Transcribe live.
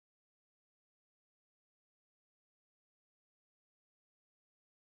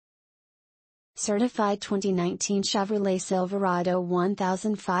Certified 2019 Chevrolet Silverado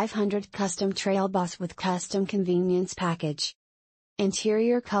 1500 Custom Trail Bus with Custom Convenience Package.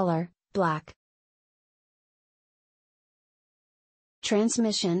 Interior color, black.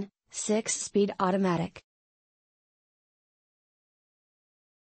 Transmission, 6-speed automatic.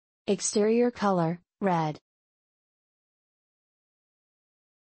 Exterior color, red.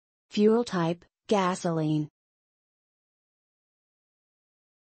 Fuel type, gasoline.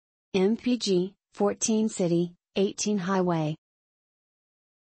 MPG, 14 city, 18 highway.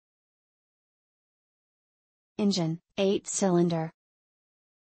 Engine, 8-cylinder.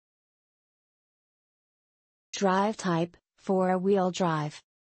 Drive type, 4-wheel drive.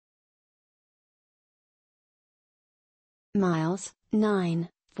 Miles,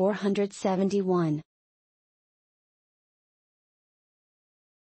 9,471.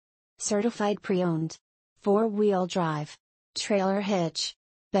 Certified pre-owned. 4-wheel drive. Trailer hitch.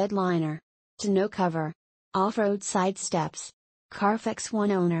 Bed liner. Tonneau cover. Off-road side steps. Carfax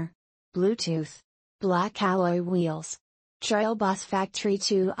One owner. Bluetooth. Black alloy wheels. Trail Bus Factory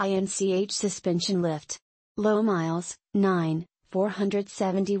 2 INCH suspension lift. Low miles,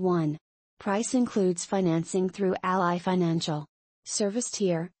 9,471. Price includes financing through Ally Financial. Serviced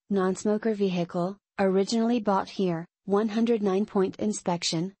here, non-smoker vehicle, originally bought here, 109-point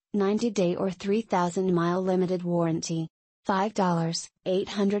inspection, 90-day or 3,000-mile limited warranty. $5,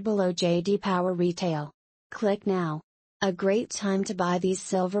 800 below JD Power Retail. Click now. A great time to buy these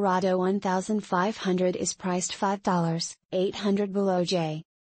Silverado 1500 is priced $5, 800 below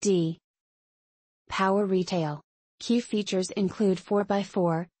JD Power Retail. Key features include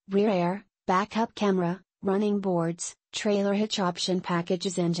 4x4, rear air, backup camera, running boards, trailer hitch option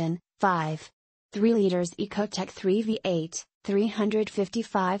packages engine, 5. 3 liters Ecotec 3 V8,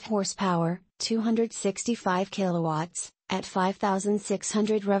 355 horsepower, 265 kilowatts, at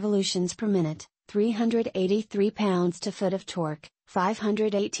 5,600 revolutions per minute, 383 pounds-to-foot of torque,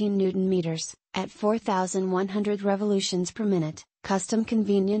 518 Newton meters, at 4,100 revolutions per minute. Custom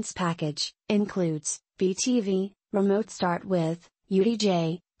Convenience Package includes BTV, remote start with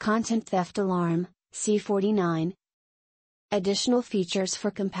UDJ, content theft alarm, C49. Additional features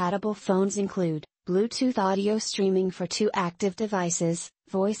for compatible phones include Bluetooth audio streaming for 2 active devices,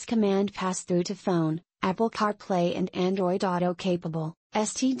 voice command pass-through to phone, Apple CarPlay and Android Auto capable,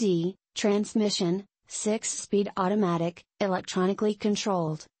 STD, transmission, 6-speed automatic, electronically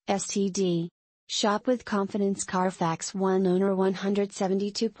controlled, STD. Shop with confidence. Carfax One owner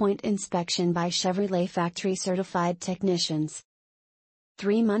 172-point inspection by Chevrolet factory certified technicians.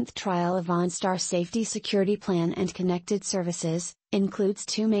 3-month trial of OnStar Safety Security Plan and connected services, includes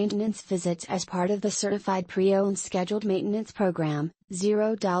 2 maintenance visits as part of the certified pre-owned scheduled maintenance program,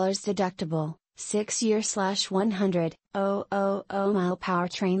 $0 deductible, 6-year/100,000 mile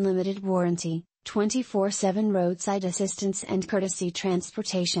powertrain limited warranty, 24/7 roadside assistance and courtesy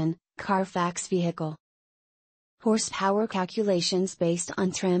transportation. Carfax vehicle. Horsepower calculations based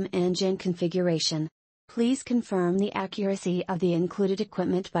on trim engine configuration. Please confirm the accuracy of the included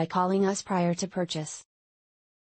equipment by calling us prior to purchase.